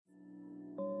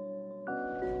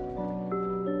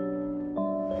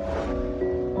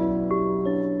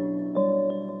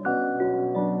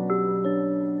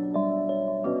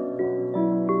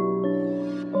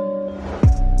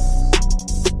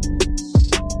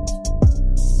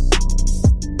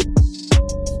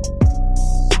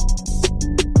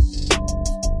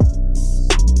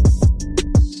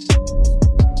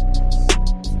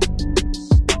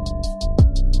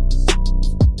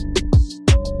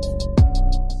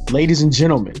Ladies and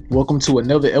gentlemen, welcome to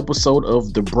another episode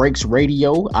of The Breaks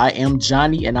Radio. I am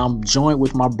Johnny, and I'm joined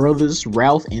with my brothers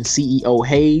Ralph and CEO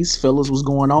Hayes. Fellas, what's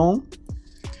going on?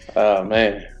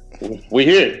 Man, we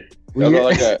here. That's all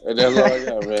I got. That's all I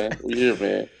got, man. We here,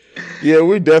 man. Yeah,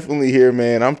 we're definitely here,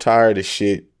 man. I'm tired of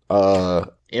shit.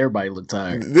 Everybody look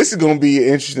tired. This is gonna be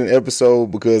an interesting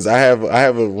episode because I have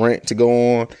a rant to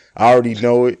go on. I already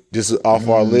know it just off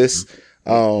our list.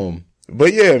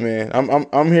 But yeah, man,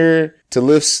 I'm here to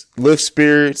lift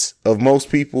spirits of most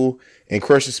people and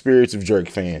crush the spirits of Drake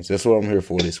fans. That's what I'm here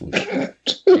for this week.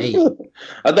 Hey.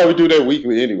 I thought we do that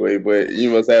weekly anyway, but you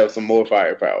must have some more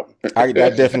firepower. I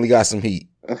definitely got some heat.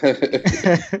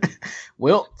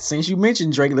 Well, since you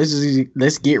mentioned Drake,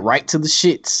 let's get right to the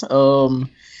shits.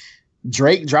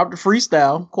 Drake dropped a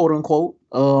freestyle, quote unquote,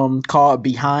 called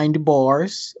Behind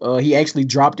Bars. He actually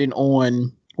dropped it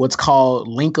on what's called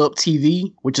Link Up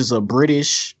TV, which is a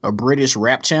British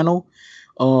rap channel.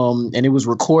 And it was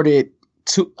recorded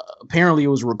apparently it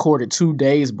was recorded 2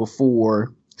 days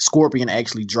before Scorpion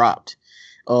actually dropped.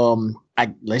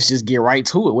 Let's just get right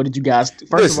to it. What did you guys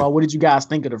think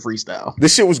of the freestyle?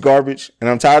 This shit was garbage, and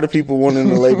I'm tired of people wanting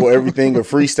to label everything a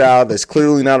freestyle that's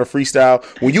clearly not a freestyle.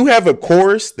 When you have a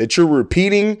chorus that you're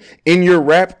repeating in your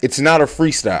rap, it's not a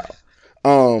freestyle.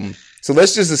 So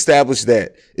let's just establish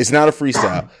that it's not a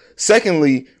freestyle.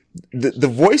 Secondly, the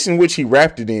voice in which he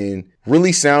rapped it in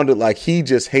really sounded like he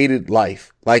just hated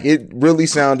life. Like it really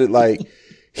sounded like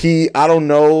I don't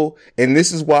know. And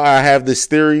this is why I have this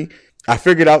theory. I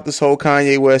figured out this whole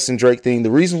Kanye West and Drake thing.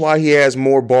 The reason why he has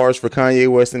more bars for Kanye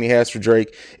West than he has for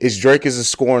Drake is Drake is a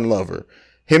scorn lover.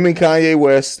 Him and Kanye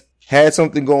West had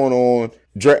something going on.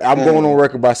 Drake, I'm going on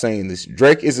record by saying this.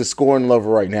 Drake is a scorn lover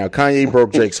right now. Kanye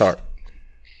broke Drake's heart.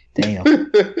 Damn.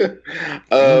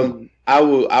 I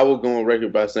will go on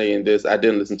record by saying this. I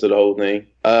didn't listen to the whole thing.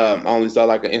 I only saw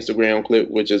like an Instagram clip,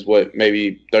 which is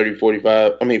maybe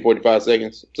 45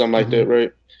 seconds, something like that,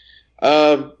 right?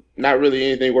 Not really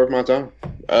anything worth my time.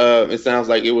 It sounds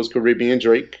like it was Caribbean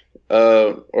Drake,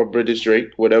 or British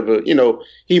Drake, whatever. You know,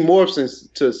 he morphs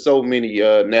into so many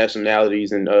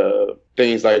nationalities and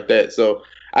things like that. So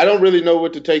I don't really know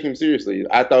what to take him seriously.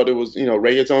 I thought it was,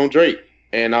 reggaeton Drake.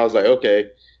 And I was like, okay.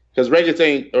 Because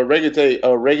reggaeton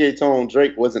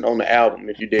Drake wasn't on the album,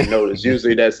 if you didn't notice.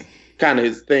 Usually that's kind of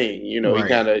his thing. Right. He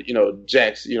kind of,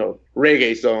 jacks,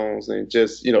 reggae songs and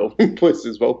just, puts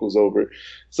his vocals over.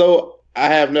 So I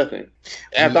have nothing.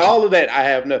 After all of that, I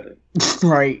have nothing.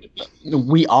 Right.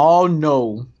 We all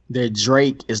know that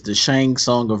Drake is the Shang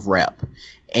Tsung of rap.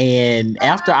 And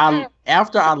after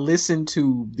I listened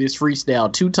to this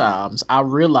freestyle 2 times, I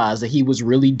realized that he was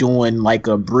really doing like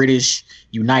a British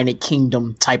United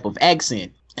Kingdom type of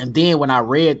accent. And then when I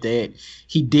read that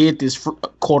he did this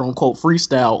quote unquote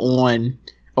freestyle on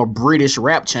a British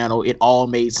rap channel, it all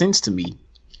made sense to me.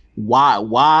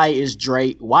 Why is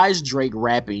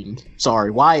rapping? Sorry,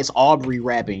 why is Aubrey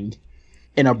rapping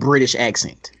in a British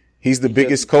accent? He's the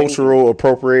biggest cultural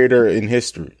appropriator in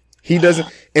history. He doesn't,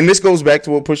 and this goes back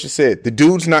to what Pusha said. The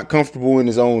dude's not comfortable in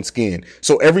his own skin.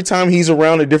 So every time he's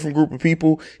around a different group of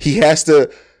people, he has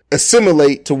to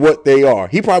assimilate to what they are.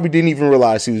 He probably didn't even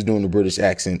realize he was doing the British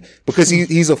accent because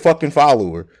he's a fucking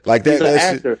follower. Like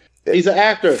that. He's an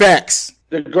actor. Facts.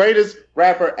 The greatest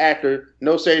rapper actor.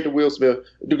 No shade to Will Smith.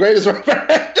 The greatest rapper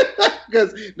actor.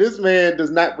 Because this man does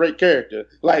not break character.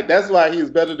 Like that's why he is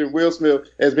better than Will Smith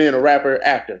as being a rapper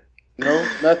actor. No,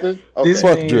 nothing. Okay.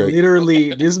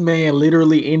 This man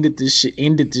literally ended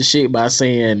the shit by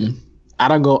saying, "I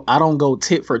don't go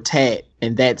tit for tat,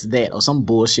 and that's that," or some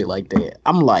bullshit like that.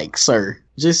 I'm like, sir,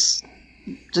 just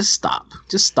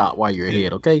stop while you're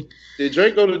ahead, okay? Did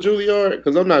Drake go to Juilliard?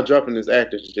 Because I'm not dropping this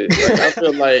actor shit. Like, I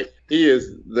feel like he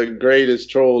is the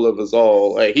greatest troll of us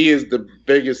all. Like he is the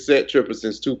biggest set tripper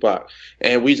since Tupac,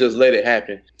 and we just let it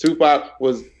happen. Tupac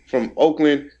was from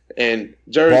Oakland and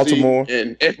Jersey,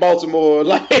 Baltimore,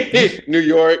 like New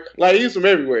York, like he's from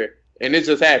everywhere, and it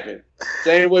just happened.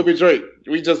 Same way with Drake,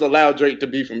 we just allowed Drake to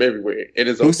be from everywhere. It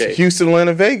is okay. Houston,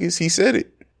 Atlanta, Vegas. He said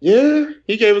it. Yeah,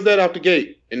 he gave us that off the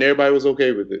gate, and everybody was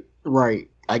okay with it. Right.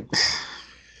 At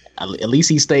least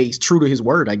he stays true to his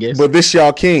word, I guess. But this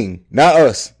y'all king, not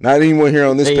us, not anyone here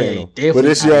on this panel. But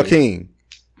this y'all king.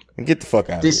 And get the fuck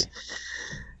out of here.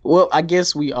 Well, I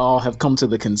guess we all have come to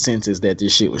the consensus that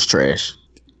this shit was trash.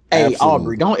 Hey, absolutely.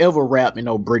 Aubrey, don't ever rap in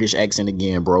no British accent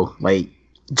again, bro. Like,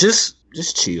 just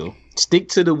chill. Stick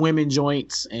to the women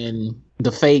joints and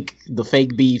the fake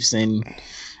beefs, and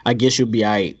I guess you'll be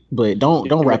alright. But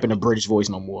don't rap in a British voice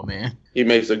no more, man. He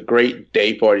makes a great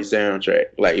day party soundtrack.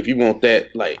 Like, if you want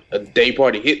that, like a day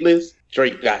party hit list,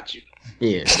 Drake got you.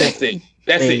 Yeah, that's it.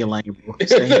 That's stay it. in your lane, bro.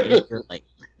 Stay in your lane.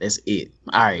 That's it.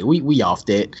 All right, we off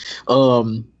that.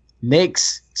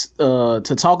 Next,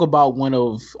 to talk about one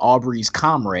of Aubrey's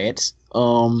comrades.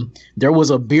 There was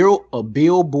a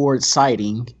billboard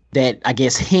sighting that I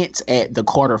guess hints at the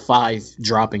Carter 5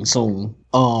 dropping soon.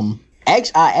 I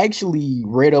actually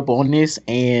read up on this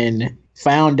and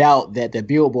found out that the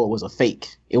billboard was a fake.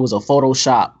 It was a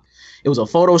Photoshop. It was a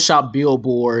Photoshop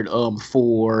billboard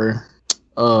for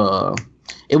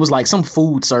it was like some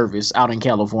food service out in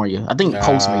California. I think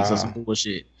Postmates or some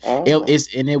bullshit.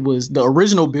 It was the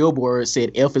original billboard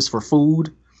said F is for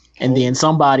food, and then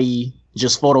somebody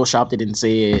just photoshopped it and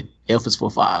said F is for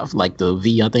 5, like the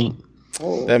V, I think.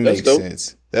 That makes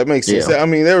sense. That makes sense. I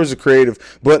mean, there was a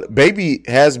creative, but Baby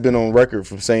has been on record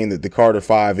from saying that the Carter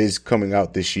 5 is coming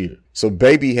out this year. So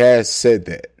Baby has said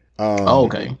that.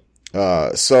 Okay.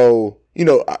 So, you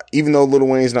know, even though Lil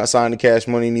Wayne's not signed to Cash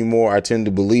Money anymore, I tend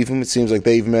to believe him. It seems like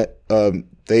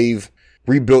they've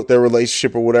rebuilt their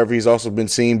relationship or whatever. He's also been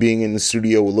seen being in the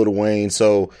studio with Lil Wayne.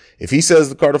 So if he says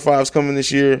the Carter 5's coming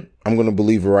this year, I'm going to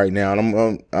believe it right now.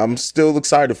 And I'm still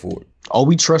excited for it. Are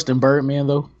we trusting Birdman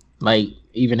though? Like,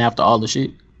 even after all the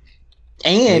shit?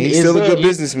 And he's still a good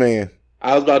businessman.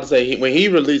 I was about to say, when he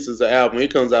releases the album,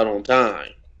 it comes out on time.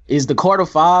 Is the Carter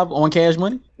 5 on Cash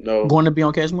Money? No. Going to be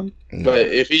on Cash Money? But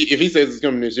if he says it's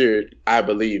coming this year, I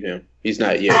believe him. He's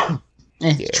not yet.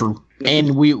 True.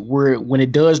 And when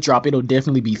it does drop, it'll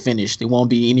definitely be finished. There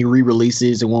won't be any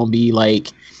re-releases. There won't be like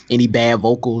any bad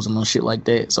vocals and shit like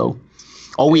that. So,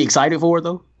 are we excited for it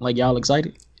though? Like, y'all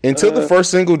excited? Until the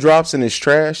first single drops and it's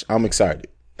trash, I'm excited.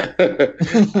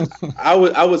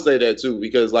 I would say that too,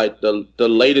 because like the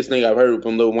latest thing I've heard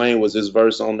from Lil Wayne was his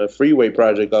verse on the Freeway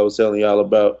project I was telling y'all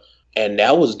about, and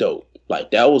that was dope. Like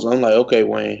that was, I'm like, okay,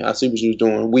 Wayne, I see what you was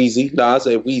doing. Wheezy. No, I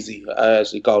said Wheezy. I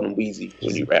actually called him Wheezy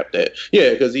when you rapped that.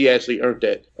 Yeah, because he actually earned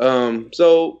that.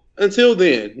 So until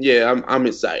then, yeah, I'm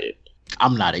excited.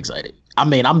 I'm not excited. I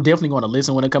mean, I'm definitely going to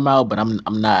listen when it come out, but I'm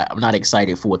not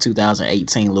excited for a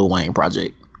 2018 Lil Wayne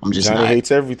project. I'm just Johnny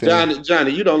hates everything.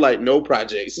 Johnny, you don't like no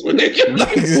projects when they come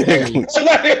out. Exactly.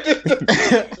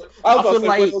 I was about to say,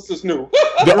 what else is new?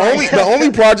 The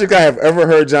only project I have ever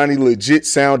heard Johnny legit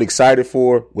sound excited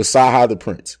for was Saha the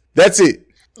Prince. That's it.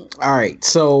 All right.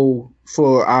 So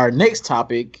for our next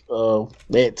topic,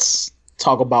 let's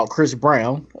talk about Chris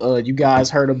Brown. You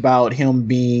guys heard about him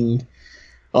being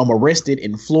arrested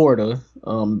in Florida.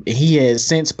 He has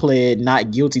since pled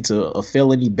not guilty to a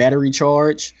felony battery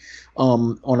charge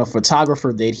on a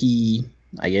photographer that he,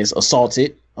 I guess,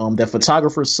 assaulted. The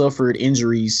photographer suffered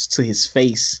injuries to his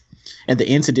face, and the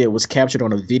incident was captured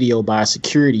on a video by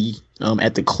security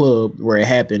at the club where it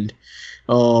happened.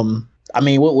 I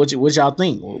mean, what y'all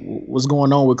think? What's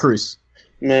going on with Chris?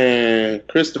 Man,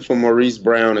 Christopher Maurice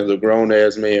Brown is a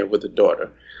grown-ass man with a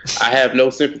daughter. I have no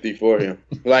sympathy for him.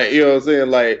 Like, you know what I'm saying?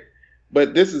 Like,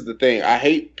 but this is the thing. I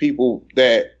hate people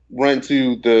that run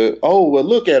to the, oh, well,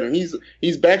 look at him.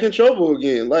 He's back in trouble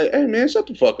again. Like, hey, man, shut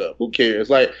the fuck up. Who cares?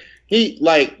 Like,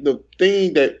 the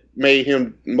thing that made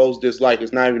him most disliked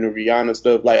is not even the Rihanna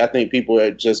stuff. Like, I think people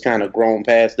had just kind of grown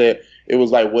past that. It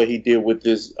was like what he did with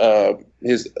his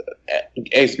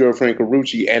ex-girlfriend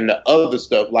Karrueche and the other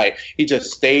stuff. Like, he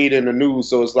just stayed in the news.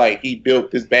 So it's like he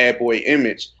built this bad boy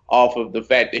image off of the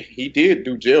fact that he did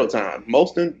do jail time.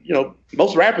 Most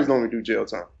rappers don't do jail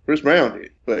time. Chris Brown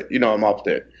did, but I'm off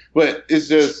that. But it's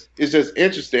just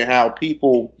interesting how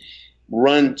people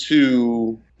run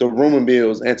to the rumor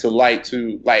mills and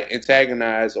to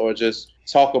antagonize or just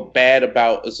talk bad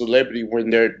about a celebrity when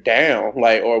they're down,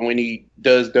 like, or when he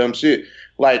does dumb shit.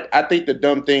 Like, I think the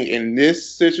dumb thing in this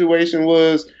situation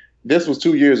was, this was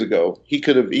 2 years ago. He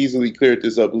could have easily cleared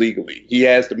this up legally. He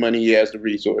has the money. He has the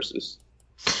resources.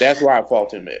 That's why I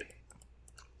fault him at.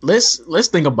 Let's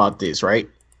think about this, right?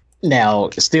 Now,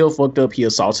 it's still fucked up. He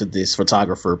assaulted this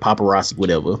photographer, paparazzi,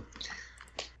 whatever.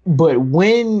 But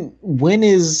when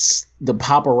is the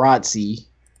paparazzi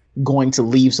going to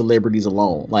leave celebrities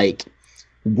alone? Like,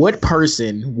 what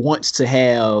person wants to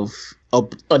have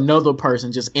another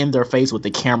person just in their face with the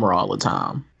camera all the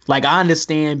time? Like, I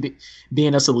understand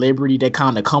being a celebrity, that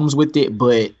kind of comes with it,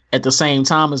 but at the same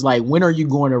time, it's like, when are you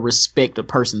going to respect a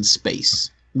person's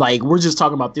space? Like, we're just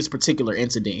talking about this particular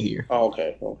incident here.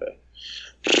 Okay.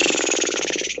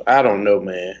 I don't know,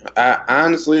 man. I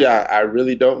honestly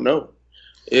really don't know.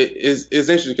 It's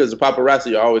interesting because the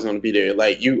paparazzi are always going to be there.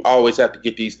 Like, you always have to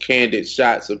get these candid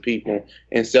shots of people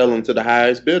and sell them to the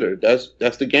highest bidder.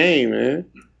 That's the game, man.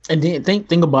 And then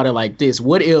think about it like this: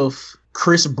 what if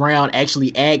Chris Brown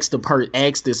actually asked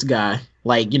this guy,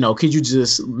 like, could you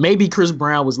just, maybe Chris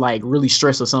Brown was like really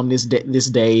stressed or something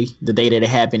the day that it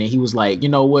happened, and he was like, you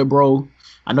know what, bro,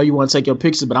 I know you want to take your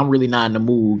pictures, but I'm really not in the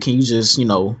mood. Can you just,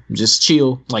 just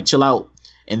chill out?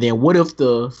 And then what if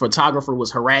the photographer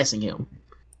was harassing him?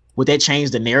 Would that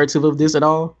change the narrative of this at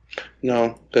all?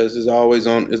 No, because its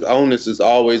onus is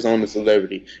always on the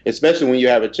celebrity. Especially when you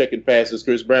have a checkered past as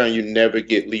Chris Brown, you never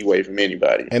get leeway from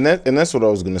anybody. And that's what I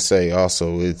was gonna say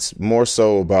also. It's more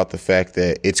so about the fact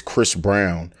that it's Chris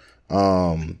Brown,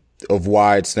 of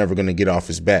why it's never gonna get off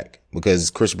his back. Because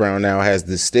Chris Brown now has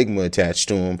this stigma attached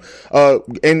to him.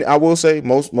 And I will say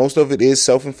most of it is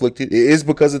self-inflicted. It is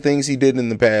because of things he did in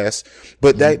the past.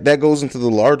 But that goes into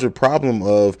the larger problem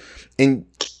of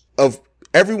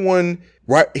everyone,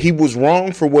 right? He was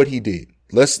wrong for what he did.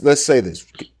 Let's say this.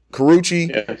 Karrueche,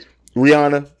 yes.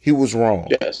 Rihanna, he was wrong.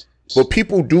 Yes. But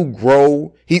people do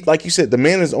grow. He, like you said, the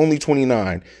man is only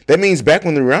 29. That means back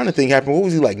when the Rihanna thing happened, what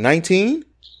was he, like 19?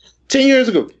 10 years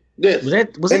ago. Yes.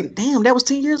 Damn, that was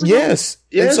 10 years ago? Yes.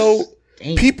 And so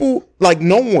people, like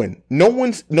no one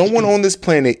on this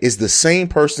planet is the same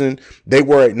person they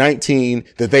were at 19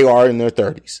 that they are in their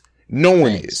 30s. No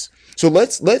one is. So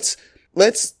let's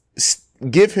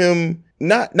give him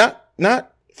not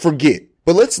forget,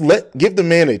 but give the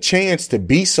man a chance to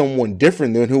be someone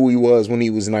different than who he was when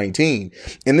he was 19.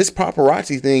 And this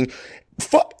paparazzi thing,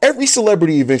 fuck, every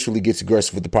celebrity eventually gets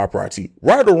aggressive with the paparazzi,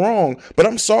 right or wrong. But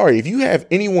I'm sorry, if you have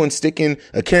anyone sticking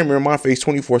a camera in my face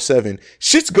 24/7,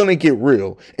 shit's gonna get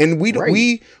real. And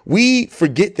we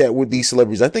forget that with these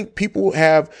celebrities. I think people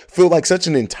feel like such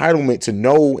an entitlement to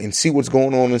know and see what's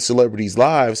going on in celebrities'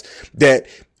 lives that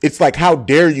it's like, how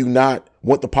dare you not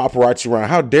want the paparazzi around?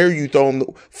 How dare you throw them?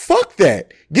 Fuck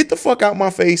that. Get the fuck out my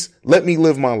face. Let me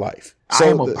live my life. So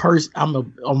oh,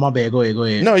 my bad. Go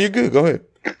ahead. No, you're good. Go ahead.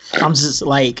 I'm just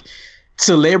like,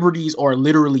 celebrities are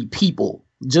literally people.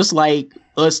 Just like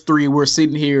us three, we're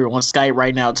sitting here on Skype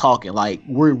right now talking. Like,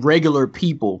 we're regular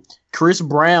people. Chris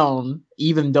Brown,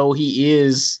 even though he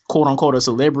is quote unquote a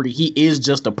celebrity, he is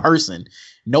just a person.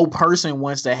 No person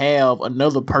wants to have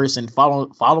another person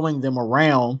following them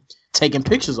around, taking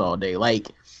pictures all day. Like,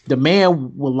 the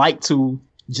man would like to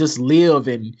just live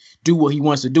and do what he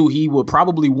wants to do. He would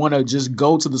probably want to just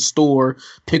go to the store,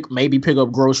 pick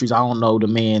up groceries. I don't know the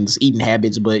man's eating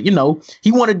habits, but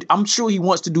I'm sure he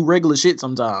wants to do regular shit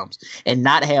sometimes and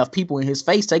not have people in his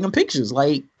face taking pictures.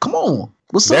 Like, come on.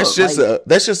 That's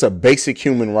just a basic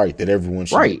human right that everyone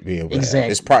should be able to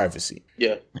have. It's privacy.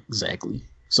 Yeah. Exactly.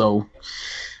 So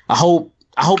I hope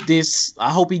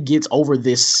he gets over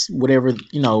this, whatever,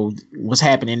 what's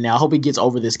happening now. I hope he gets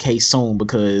over this case soon,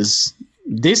 because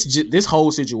this whole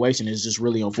situation is just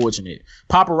really unfortunate.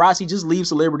 Paparazzi, just leave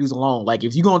celebrities alone. Like,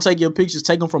 if you're going to take your pictures,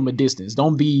 take them from a distance.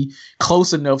 Don't be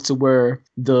close enough to where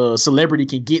the celebrity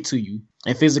can get to you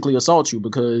and physically assault you,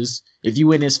 because if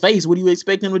you in his face, what do you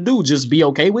expect him to do? Just be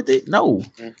okay with it? No.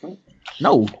 Mm-hmm.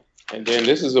 No. And then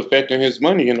this is affecting his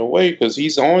money in a way, because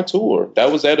he's on tour. That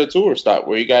was at a tour stop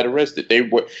where he got arrested. They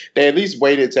at least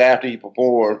waited till after he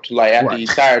performed, like after he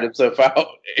tired himself out.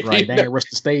 Right, they didn't rush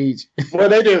the stage. Well,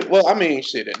 they didn't. Well, I mean,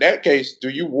 shit. In that case, do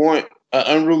you want an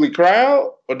unruly crowd,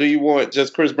 or do you want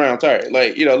just Chris Brown tired?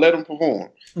 Like, let him perform.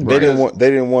 They didn't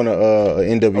want a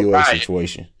NWA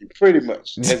situation. Pretty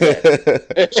much.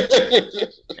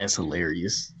 That's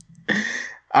hilarious.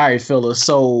 All right, fellas.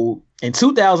 So in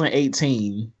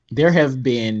 2018. There have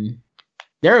been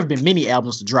many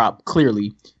albums to drop,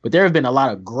 clearly, but there have been a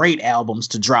lot of great albums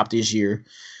to drop this year.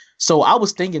 So I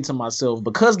was thinking to myself,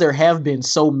 because there have been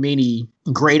so many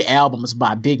great albums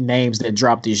by big names that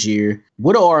dropped this year,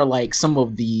 what are like some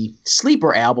of the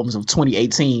sleeper albums of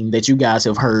 2018 that you guys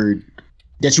have heard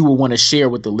that you would want to share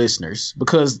with the listeners?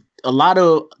 Because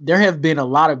there have been a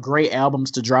lot of great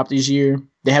albums to drop this year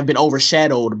that have been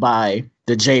overshadowed by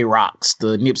the J-Rocks,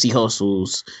 the Nipsey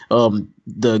Hussles,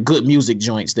 the good music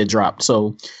joints that dropped.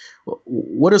 So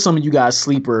what are some of you guys'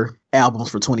 sleeper albums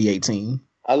for 2018?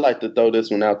 I'd like to throw this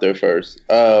one out there first.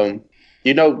 Battle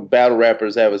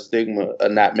rappers have a stigma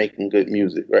of not making good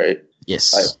music, right?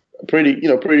 Yes. Like,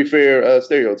 pretty fair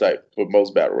stereotype for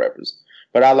most battle rappers.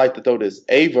 But I like to throw this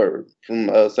Averb from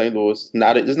St. Louis.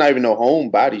 It's not even no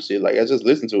homebody shit. Like, I just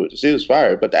listened to it. The shit is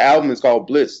fire. But the album is called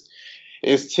Bliss.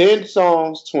 It's 10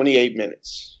 songs, 28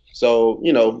 minutes. So,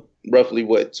 roughly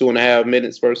 2.5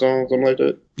 minutes per song, something like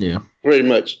that? Yeah. Pretty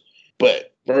much.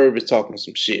 But Verb is talking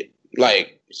some shit.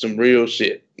 Like, some real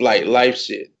shit. Like, life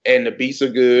shit. And the beats are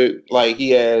good. Like, he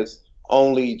has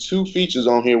only 2 features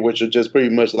on here, which are just pretty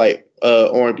much like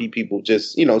R&B people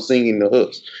just, singing the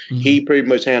hooks. Mm-hmm. He pretty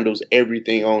much handles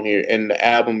everything on here. And the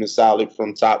album is solid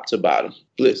from top to bottom.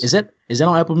 Bliss. Is that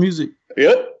on Apple Music?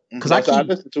 Yep. Because I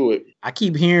listen to it. I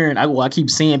keep hearing, I keep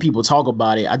seeing people talk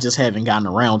about it. I just haven't gotten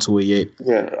around to it yet.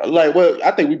 Yeah,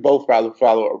 I think we both probably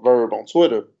follow a Verb on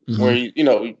Twitter. where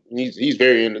he's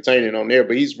very entertaining on there,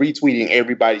 but he's retweeting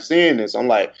everybody saying this. I'm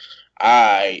like,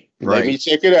 let me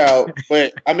check it out.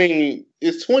 But I mean,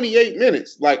 it's 28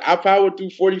 minutes. Like I powered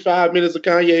through 45 minutes of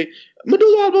Kanye.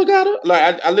 Medulla Oblongata.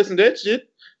 Like I listen to that shit.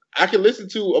 I can listen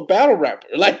to a battle rapper.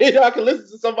 Like I can listen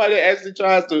to somebody that actually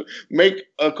tries to make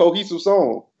a cohesive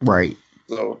song. Right.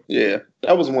 So yeah,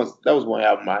 that was one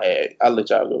album I had. I'll let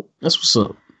y'all go. That's what's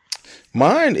up.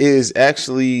 Mine is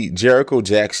actually Jericho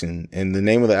Jackson, and the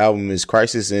name of the album is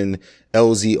Crisis in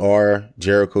LZR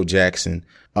Jericho Jackson.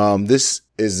 This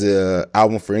is a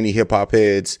album for any hip hop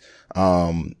heads.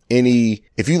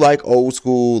 If you like old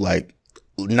school, like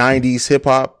 90s hip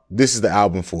hop, this is the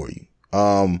album for you.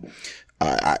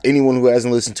 Anyone who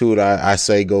hasn't listened to it, I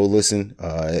say go listen.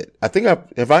 I think I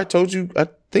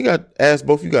asked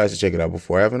both you guys to check it out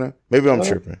before, haven't I? Maybe I'm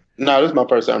tripping. No, this is my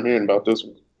first time hearing about this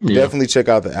one. Yeah. Definitely check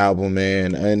out the album,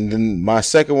 man. And then my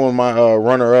second one, my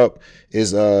runner up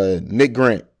is Nick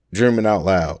Grant, Dreaming Out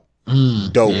Loud.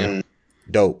 Dope. Yeah.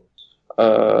 Dope.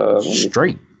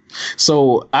 Straight.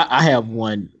 So I have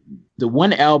one. The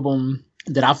one album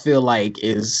that I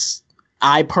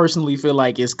personally feel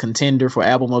like is contender for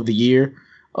album of the year,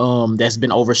 that's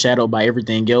been overshadowed by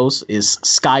everything else, is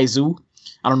Sky Zoo.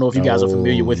 I don't know if you guys are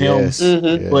familiar with him,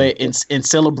 but in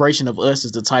Celebration of Us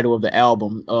is the title of the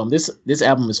album. This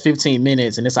album is 15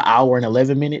 minutes and it's an hour and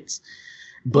 11 minutes.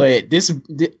 But this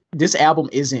album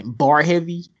isn't bar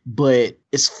heavy, but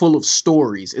it's full of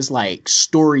stories. It's like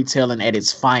storytelling at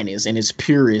its finest and its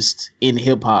purest in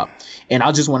hip hop. And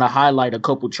I just want to highlight a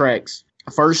couple tracks.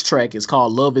 First track is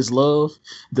called Love is Love.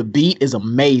 The beat is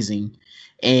amazing.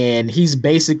 And he's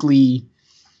basically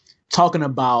talking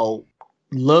about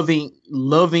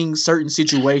loving certain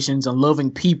situations and loving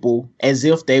people as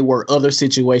if they were other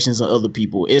situations and other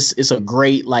people. It's a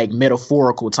great like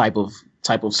metaphorical type of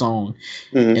song.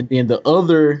 And then the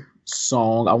other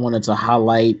song I wanted to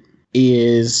highlight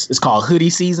it's called Hoodie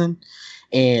Season,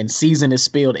 and season is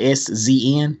spelled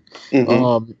SZN.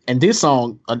 And this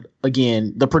song,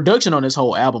 again, the production on this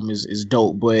whole album is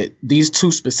dope, but these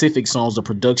two specific songs, the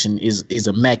production is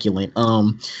immaculate.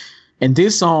 And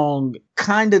this song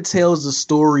kind of tells the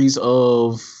stories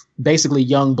of basically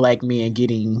young black men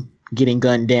getting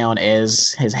gunned down,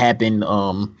 as has happened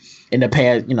in the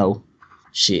past.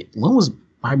 When was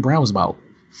Mike Brown? Was about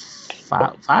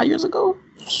 5 years ago.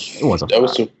 It wasn't. It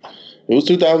was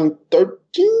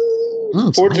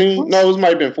 2013, 14. No, it might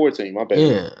have been 14. My bad.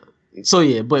 Yeah. So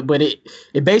yeah, but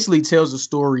it basically tells the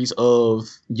stories of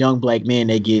young black men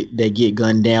that get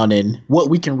gunned down and what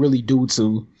we can really do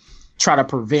to try to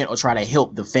prevent or try to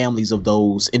help the families of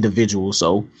those individuals.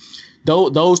 So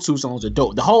those two songs are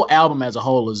dope. The whole album as a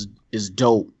whole is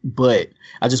dope, but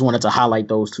I just wanted to highlight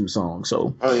those two songs.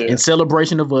 So in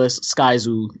Celebration of Us, Sky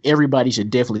Zoo, everybody should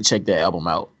definitely check that album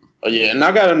out. Oh yeah, and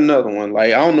I got another one.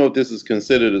 Like I don't know if this is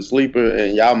considered a sleeper,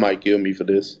 and y'all might kill me for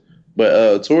this,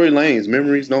 but Tory Lanez,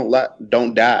 Memories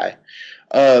Don't Die.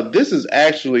 This is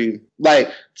actually like,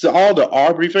 to all the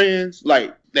Aubrey fans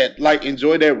like that, like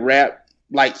enjoy that rap,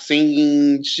 like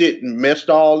singing shit and meshed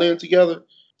all in together.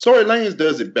 Tory Lanez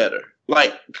does it better,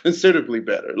 like considerably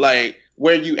better, like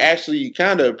where you actually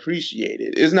kind of appreciate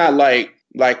it. It's not like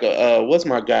a what's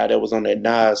my guy that was on that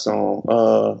Nas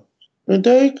song? The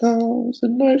day comes, the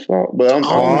night falls. But I'm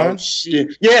Quan.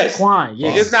 Shit. Yes, Quan.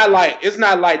 Yeah. It's not like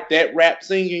that rap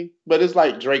singing, but it's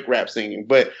like Drake rap singing.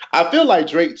 But I feel like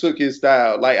Drake took his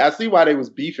style. Like I see why they was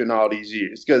beefing all these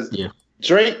years, because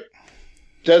Drake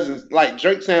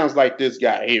Drake sounds like this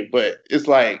guy here, but it's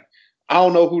like I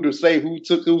don't know who to say who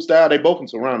took whose style. They both in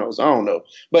Toronto, so I don't know.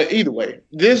 But either way,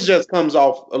 this just comes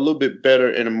off a little bit better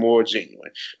and more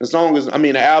genuine. The album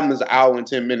is an hour and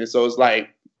 10 minutes, so it's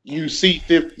like you see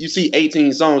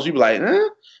 18 songs, you be like, eh?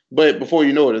 But before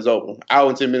you know it, it's over. Hour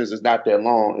and 10 minutes is not that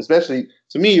long, especially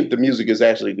to me if the music is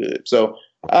actually good. So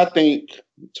I think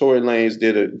Tory Lanez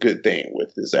did a good thing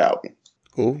with this album.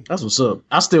 Cool. That's what's up.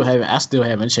 I still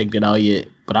haven't checked it out yet,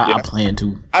 but I plan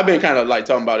to. I've been kind of like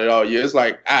talking about it all year. It's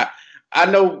like I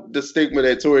know the stigma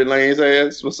that Tory Lanez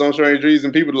has for some strange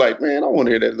reason. People are like, man, I want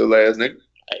to hear that little ass nigga.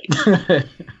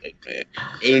 Hey, man,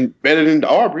 ain't better than the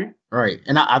Aubrey. Right.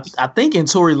 And I think in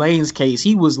Tory Lanez's case,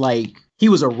 he was a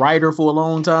writer for a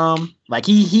long time. Like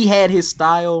he had his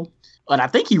style, and I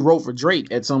think he wrote for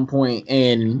Drake at some point.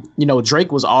 And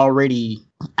Drake was already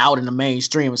out in the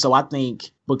mainstream, so I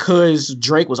think because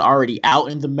Drake was already out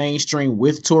in the mainstream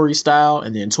with Tory's style,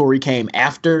 and then Tory came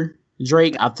after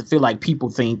Drake, I feel like people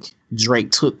think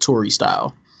Drake took Tory's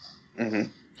style. Mm-hmm.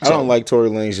 I don't like Tory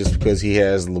Lanez just because he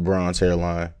has LeBron's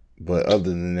hairline, but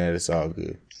other than that, it's all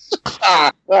good.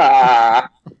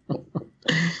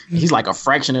 He's like a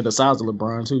fraction of the size of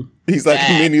LeBron too. He's like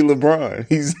a mini LeBron.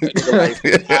 He's like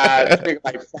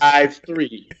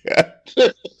 5'3".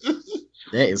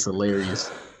 That is hilarious.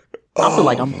 I feel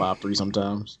like I'm 5'3"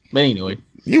 sometimes, but anyway,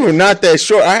 you are not that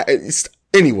short.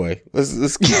 Anyway,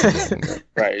 let's keep going.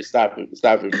 Right, stop it,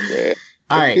 man.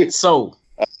 All right, so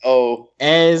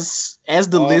as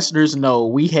the listeners know,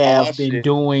 we have been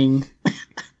doing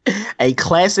a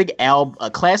classic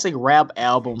rap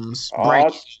albums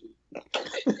bracket.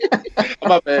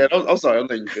 My bad. I'm sorry. I'm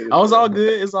letting you finish. Oh, it's all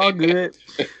good. It's all good.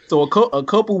 So a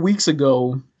couple weeks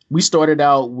ago, we started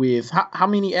out with how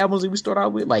many albums did we start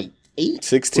out with? Like 8?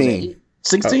 16.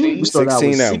 16? We started out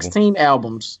with 16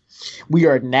 albums. We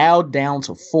are now down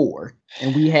to 4.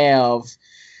 And we have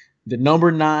the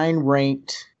number 9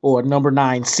 ranked or number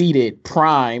 9 seeded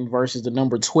Prime versus the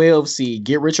number 12 seed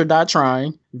Get Rich or Die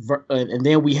Trying. And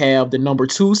then we have the number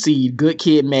 2 seed Good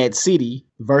Kid Mad City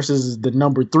versus the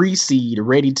number 3 seed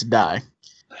Ready to Die.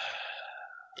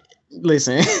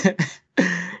 Listen,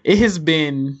 it has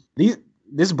been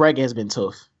this bracket has been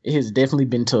tough. It has definitely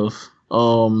been tough.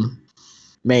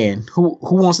 Man, who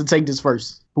wants to take this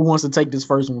first? Who wants to take this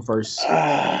first one first?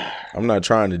 I'm not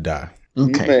trying to die.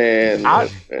 Okay, man,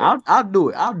 I'll do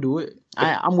it. I'll do it.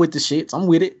 I'm with the shits. I'm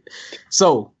with it.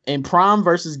 So, in Prime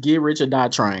versus Get Rich or Die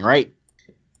Trying, right?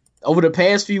 Over the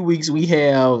past few weeks, we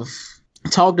have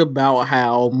talked about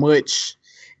how much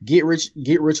Get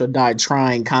Rich or Die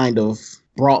Trying kind of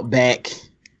brought back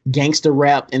gangster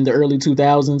rap in the early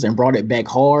 2000s and brought it back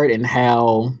hard, and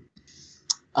how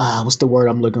what's the word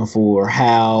I'm looking for?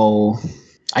 How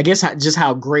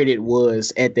great it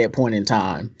was at that point in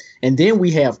time. And then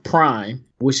we have Prime,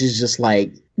 which is just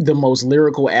like the most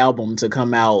lyrical album to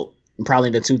come out probably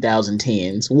in the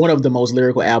 2010s. One of the most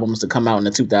lyrical albums to come out in the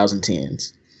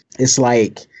 2010s. It's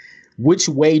like, which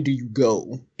way do you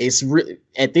go? It's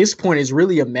at this point, it's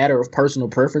really a matter of personal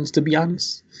preference, to be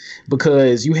honest,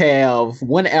 because you have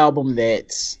one album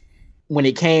that's, when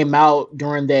it came out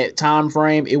during that time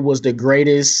frame, it was the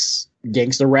greatest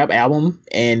gangster rap album,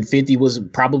 and 50 was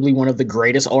probably one of the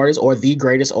greatest artists or the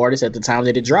greatest artist at the time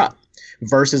that it dropped,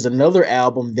 versus another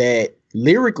album that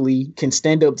lyrically can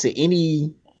stand up to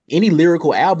any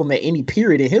lyrical album at any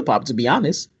period in hip hop, to be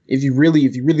honest, if you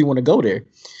really want to go there.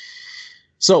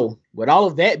 So with all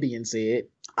of that being said,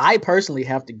 I personally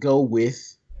have to go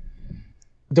with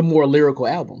the more lyrical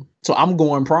album. So I'm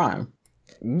going Prime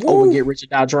over Get Rich or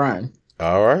Die Trying.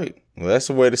 All right. Well, that's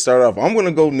the way to start off. I'm going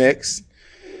to go next.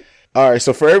 All right.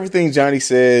 So for everything Johnny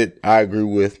said, I agree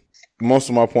with. Most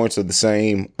of my points are the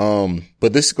same.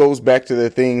 But this goes back to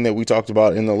the thing that we talked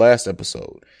about in the last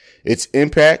episode. It's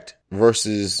impact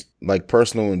versus like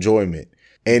personal enjoyment.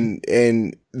 And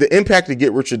the impact of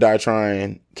Get Rich or Die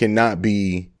Trying cannot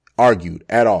be argued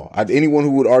at all. Anyone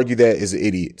who would argue that is an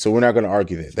idiot. So we're not going to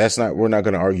argue that. We're not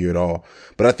going to argue at all.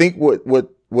 But I think what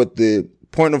the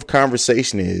point of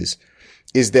conversation is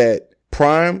that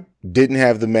Prime didn't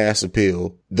have the mass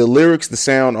appeal. The lyrics, the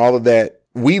sound, all of that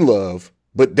we love,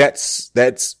 but that's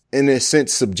in a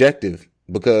sense subjective,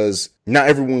 because not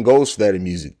everyone goes for that in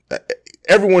music.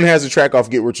 Everyone has a track off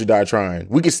Get Rich or Die Trying.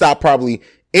 We could stop probably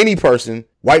any person,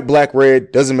 white, black,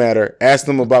 red, doesn't matter. Ask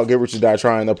them about Get Rich or Die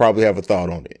Trying. They'll probably have a thought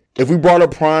on it. If we brought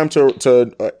up Prime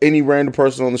to any random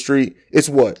person on the street, it's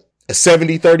what? A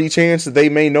 70-30 chance that they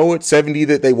may know it, 70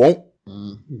 that they won't?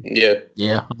 Yeah,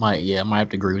 I might have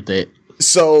to agree with that.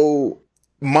 So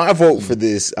my vote for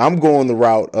this, I'm going the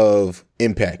route of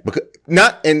impact, because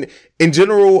in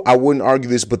general, I wouldn't argue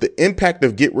this, but the impact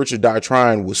of Get Rich or Die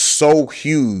Trying was so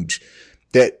huge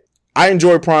that I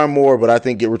enjoy Prime more, but I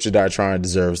think Get Rich or Die Trying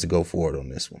deserves to go forward on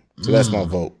this one. So that's my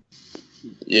vote.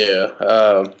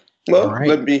 Yeah. Right.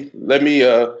 let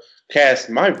me cast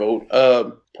my vote.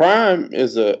 Prime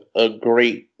is a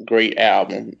great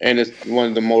album, and it's one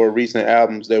of the more recent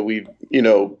albums that we've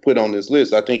put on this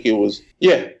list. I think it was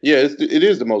it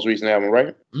is the most recent album,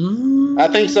 right? I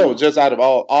think so. Just out of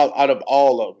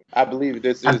all of them, I believe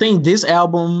this is. I think this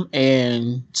album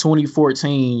and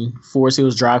 2014 Forest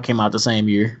Hills Drive came out the same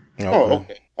year.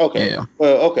 Okay. Yeah.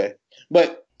 Well, okay,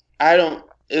 but I don't.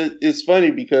 It's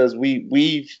funny because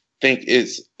we think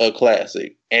it's a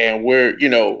classic, and we're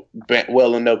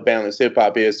well enough balanced hip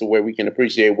hop is to where we can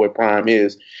appreciate what Prime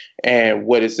is and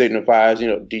what it signifies.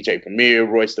 DJ Premier,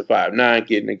 Royce the 5'9"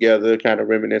 getting together, kind of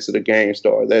reminiscent of Gang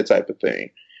Starr, that type of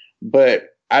thing.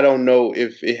 But I don't know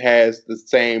if it has the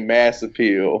same mass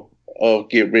appeal of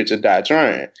Get Rich or Die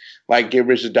Trying. Like, Get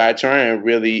Rich or Die Trying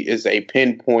really is a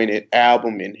pinpointed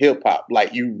album in hip hop.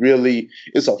 Like,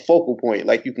 it's a focal point.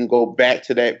 Like, you can go back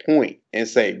to that point and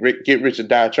say, Get Rich or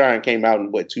Die Trying came out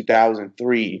in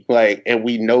 2003. Like, and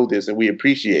we know this and we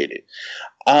appreciate it.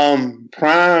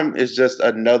 Prime is just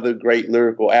another great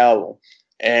lyrical album.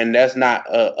 And that's not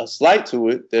a slight to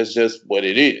it. That's just what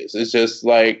it is. It's just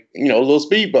like, a little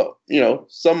speed bump,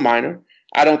 some minor.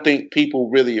 I don't think people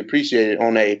really appreciate it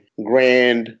on a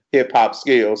grand hip hop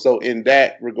scale. So in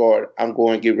that regard, I'm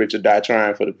going to give Rich or Die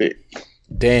Trying for the pick.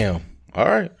 Damn. All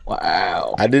right.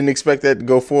 Wow. I didn't expect that to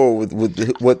go forward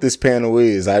with what this panel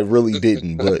is. I really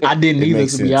didn't. But I didn't either,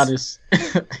 to be honest.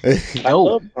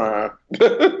 Dope.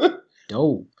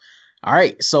 Dope. All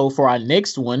right, so for our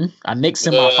next one, our next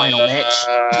semifinal match,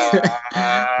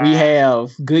 we have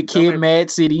Good Kid,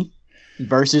 Mad City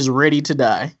versus Ready to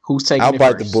Die. Who's taking I'll it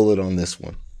bite first? the bullet on this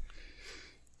one.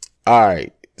 All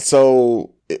right,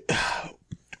 so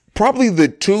probably the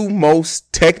two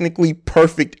most technically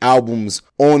perfect albums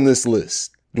on this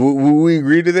list. Will we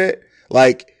agree to that?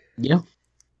 Like, yeah,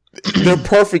 they're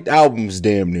perfect albums,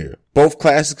 damn near. Both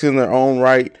classics in their own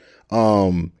right.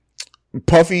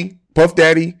 Puff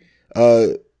Daddy.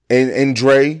 And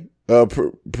Dre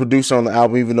produced on the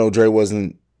album, even though Dre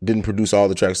didn't produce all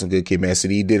the tracks on Good Kid, Mad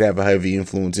City. He did have a heavy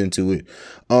influence into it.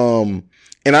 And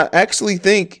I actually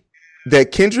think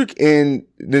that Kendrick and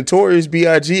Notorious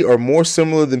B.I.G. are more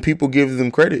similar than people give them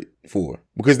credit for,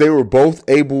 because they were both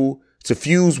able to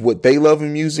fuse what they love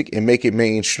in music and make it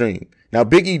mainstream. Now,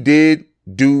 Biggie did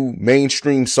do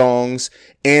mainstream songs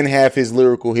and have his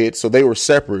lyrical hits, so they were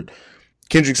separate.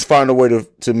 Kendrick's found a way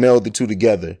to meld the two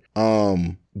together.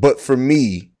 But for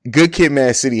me, Good Kid,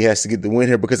 Mad City has to get the win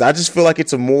here, because I just feel like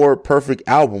it's a more perfect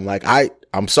album. Like,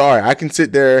 I'm sorry, I can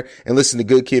sit there and listen to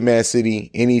Good Kid, Mad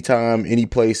City anytime, any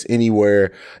place,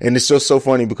 anywhere. And it's just so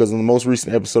funny because in the most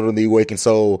recent episode of The Awakened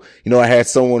Soul, I had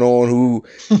someone on who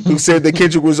said that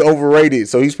Kendrick was overrated.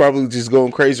 So he's probably just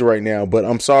going crazy right now. But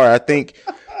I'm sorry, I think,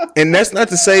 and that's not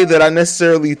to say that I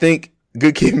necessarily think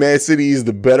Good Kid, Mad City is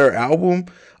the better album.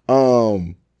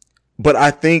 But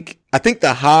I think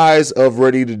the highs of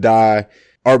Ready to Die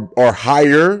are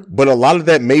higher, but a lot of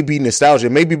that may be nostalgia.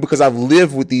 Maybe because I've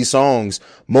lived with these songs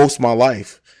most of my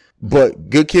life. But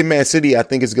Good Kid, Mad City, I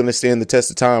think is going to stand the test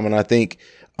of time. And I think,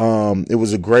 it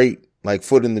was a great,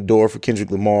 foot in the door for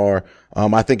Kendrick Lamar.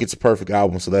 I think it's a perfect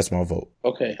album. So that's my vote.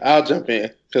 Okay. I'll jump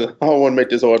in because I don't want to make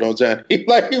this hard on Johnny.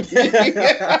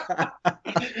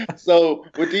 So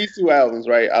with these two albums,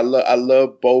 right? I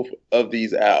love both of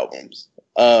these albums.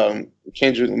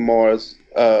 Kendrick Lamar's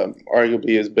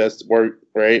arguably his best work,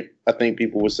 right? I think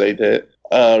people would say that.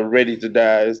 Ready to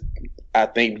Die is, I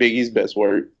think, Biggie's best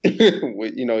work.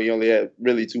 He only had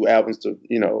really two albums to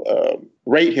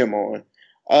rate him on.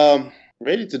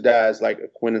 Ready to Die is like a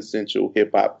quintessential hip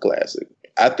hop classic.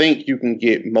 I think you can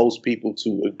get most people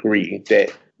to agree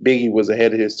that Biggie was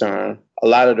ahead of his time. A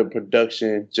lot of the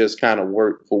production just kind of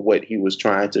worked for what he was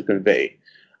trying to convey.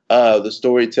 The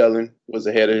storytelling was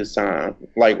ahead of his time,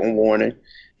 like on Warning.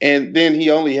 And then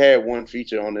he only had one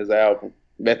feature on his album,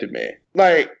 Method Man.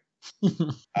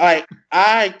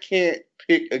 I can't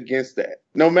pick against that,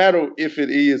 no matter if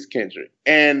it is Kendrick.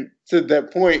 And to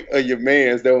that point of your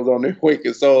man's that was on the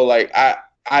Awakened Soul, I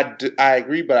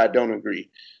agree, but I don't agree.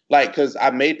 Because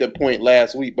I made the point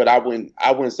last week, but I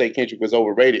wouldn't say Kendrick was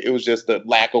overrated. It was just the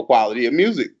lack of quality of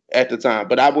music at the time.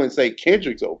 But I wouldn't say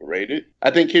Kendrick's overrated.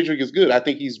 I think Kendrick is good. I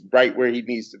think he's right where he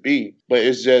needs to be. But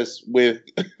it's just with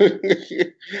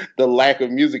the lack of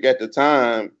music at the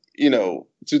time,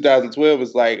 2012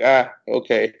 is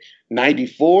okay,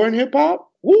 94 in hip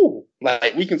hop? Woo!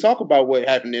 We can talk about what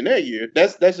happened in that year.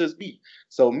 That's just me.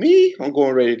 So me, I'm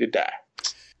going Ready to Die.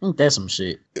 That's some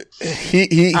shit.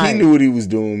 He knew what he was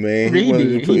doing, man. He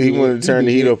wanted to turn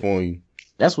the heat up on you.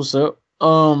 That's what's up.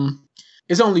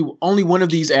 It's only one of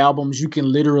these albums you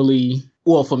can literally,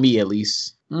 well, for me at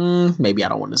least. Maybe I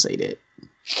don't want to say that.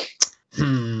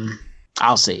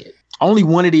 I'll say it. Only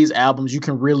one of these albums you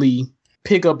can really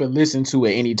pick up and listen to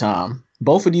at any time.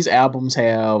 Both of these albums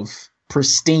have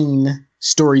pristine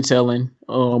storytelling,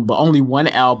 but only one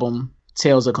album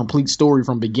tells a complete story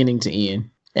from beginning to end.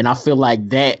 And I feel like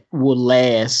that will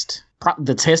last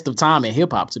the test of time in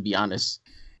hip hop, to be honest,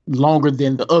 longer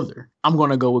than the other. I'm going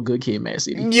to go with Good Kid, Mad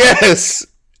City. Yes.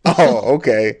 Oh,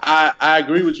 okay. I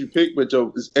agree with you, Pick, but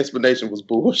your explanation was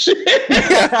bullshit.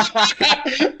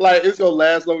 It's going to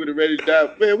last longer than Ready to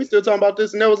Die. Man, we still talking about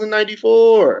this, and that was in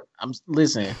 94.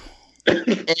 Listen.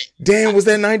 Damn, was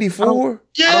that 94?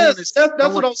 Yes,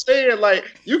 that's what I'm saying.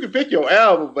 You can pick your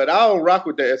album, but I don't rock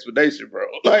with that explanation, bro.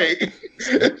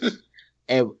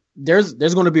 And there's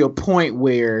going to be a point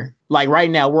where, right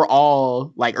now, we're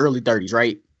all early 30s,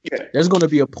 right? Yeah. There's going to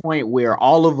be a point where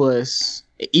all of us,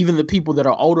 even the people that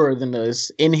are older than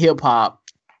us in hip hop,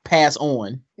 pass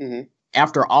on. Mm-hmm.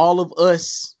 After all of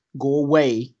us go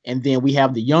away, and then we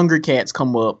have the younger cats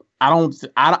come up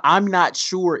I'm not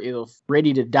sure if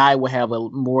Ready to Die will have a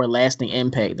more lasting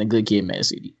impact than Good Kid, Mad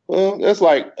City. Well, that's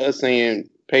like us saying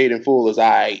Paid in Full is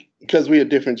alright because we're a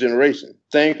different generation.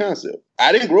 Same concept.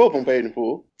 I didn't grow up on Paid in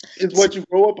Full. It's what you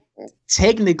grow up on.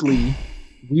 Technically,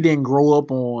 we didn't grow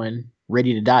up on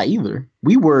Ready to Die either.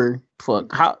 We were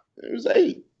It was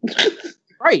 8.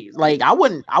 Right. Like I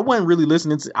wasn't really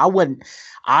listening to I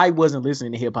wasn't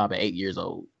listening to hip hop at 8 years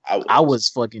old. I was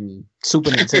fucking Super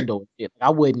Nintendo.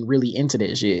 I wasn't really into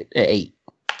that shit at 8.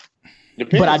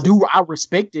 But I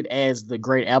respect it as the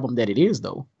great album that it is,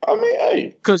 though. I mean, hey,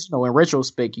 because in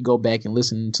retrospect, you go back and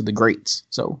listen to the greats.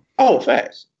 So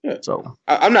facts. Yeah. So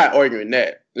I'm not arguing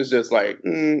that. It's just like, I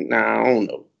don't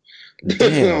know.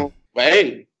 Damn. But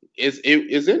hey, it's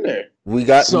in there. We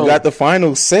got the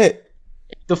finals set.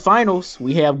 The finals,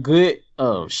 we have good.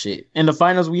 Oh shit! In the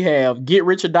finals, we have Get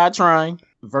Rich or Die Trying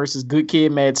versus Good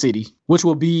Kid, Mad City, which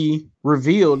will be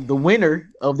revealed. The winner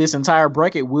of this entire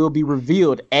bracket will be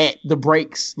revealed at the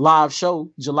Breaks live show,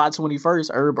 July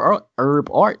 21st, Herb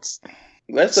Arts.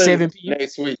 Let's say 7 p.m.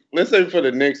 next week. Let's say for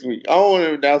the next week. I don't want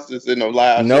to announce this in no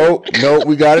live. Nope,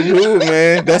 we got to do it,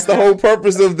 man. That's the whole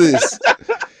purpose of this.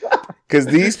 Because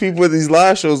these people at these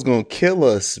live shows gonna kill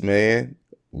us, man.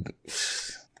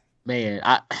 Man,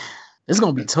 it's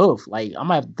gonna be tough. Like I'm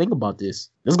gonna have to think about this.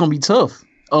 It's gonna be tough.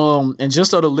 And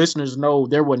just so the listeners know,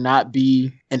 there will not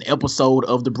be an episode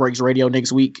of The Breaks Radio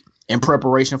next week in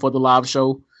preparation for the live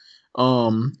show.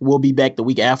 We'll be back the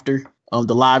week after.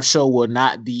 The live show will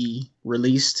not be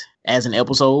released as an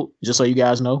episode, just so you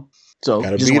guys know. So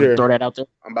just want to throw that out there.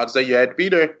 I'm about to say you had to be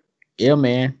there. Yeah,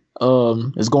 man.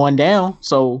 It's going down.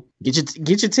 So get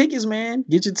your tickets, man.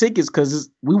 Get your tickets because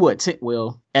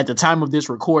at the time of this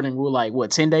recording, we're like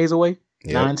 10 days away?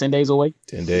 Yep. 10 days away.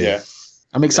 10 days. Yeah.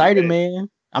 I'm excited, man.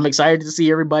 I'm excited to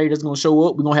see everybody that's gonna show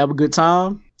up. We're gonna have a good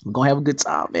time. We're gonna have a good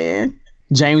time, man.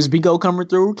 James Bigo coming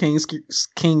through, King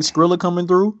Skrilla coming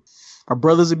through. Our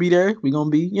brothers will be there. We're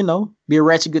gonna be a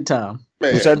ratchet good time.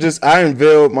 Man. Which I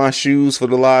unveiled my shoes for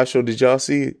the live show. Did y'all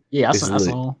see it? Yeah, I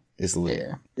saw. It's lit.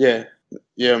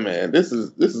 Yeah, man. This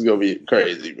is gonna be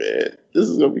crazy, man. This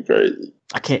is gonna be crazy.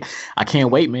 I can't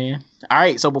wait, man. All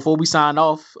right, so before we sign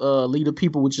off, lead the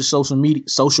people with your social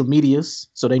medias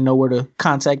so they know where to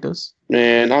contact us.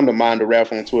 Man, I'm the Mind of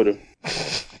Rap on Twitter.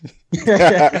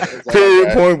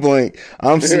 Period, point blank.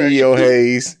 I'm CEO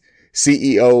Hayes,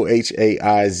 CEOHAIZE.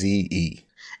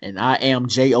 And I am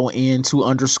JON 2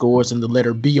 underscores and the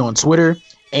letter B on Twitter.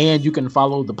 And you can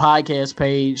follow the podcast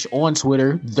page on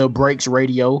Twitter, The Breaks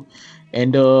Radio.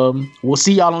 And we'll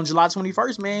see y'all on July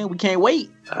 21st, man. We can't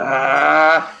wait.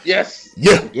 Yes.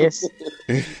 Yeah. Yes.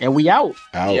 And we out.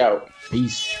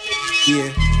 Peace.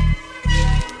 Yeah.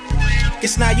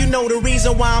 It's now you know the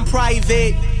reason why I'm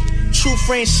private. True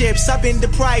friendships, I've been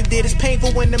deprived it. It's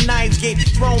painful when them knives get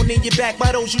thrown in your back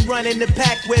by those you run in the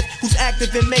pack with. Who's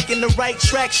active in making the right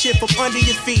track shift up under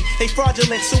your feet. They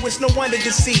fraudulent, so it's no wonder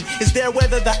to see. Is there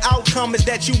whether the outcome is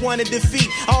that you want to defeat?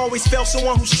 I always felt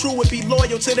someone who's true would be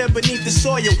loyal to them beneath the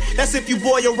soil. That's if you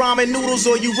boil ramen noodles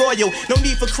or you royal. No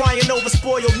need for crying over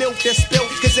spoiled milk that's spilt.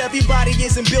 Cause everybody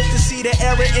isn't built to see the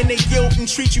error in their guilt and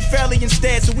treat you fairly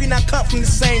instead. So we not cut from the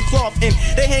same cloth and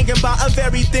they hanging by a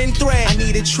very thin thread. I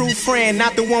need a true friend,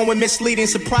 not the one with misleading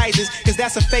surprises. Cause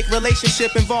that's a fake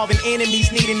relationship involving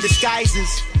enemies needing disguises.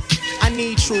 I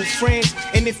need true friends,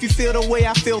 and if you feel the way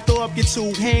I feel, throw up your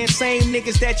two hands. Same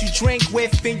niggas that you drink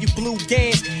with and you blue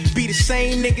gans be the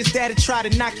same niggas that'll try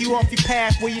to knock you off your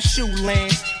path where your shoe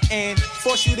lands and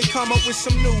force you to come up with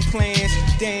some new plans.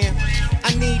 Damn,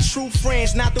 I need true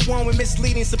friends, not the one with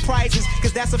misleading surprises.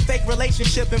 Cause that's a fake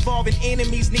relationship involving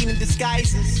enemies needing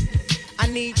disguises. I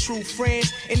need true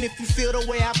friends, and if you feel the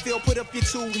way I feel, put up your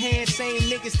two hands. Same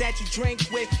niggas that you drink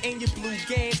with and your blue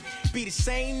gans be the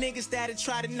same niggas that'll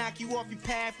try to knock you off your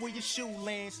path where your shoe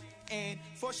lands and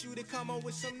force you to come up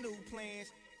with some new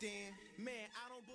plans. Damn, man, I don't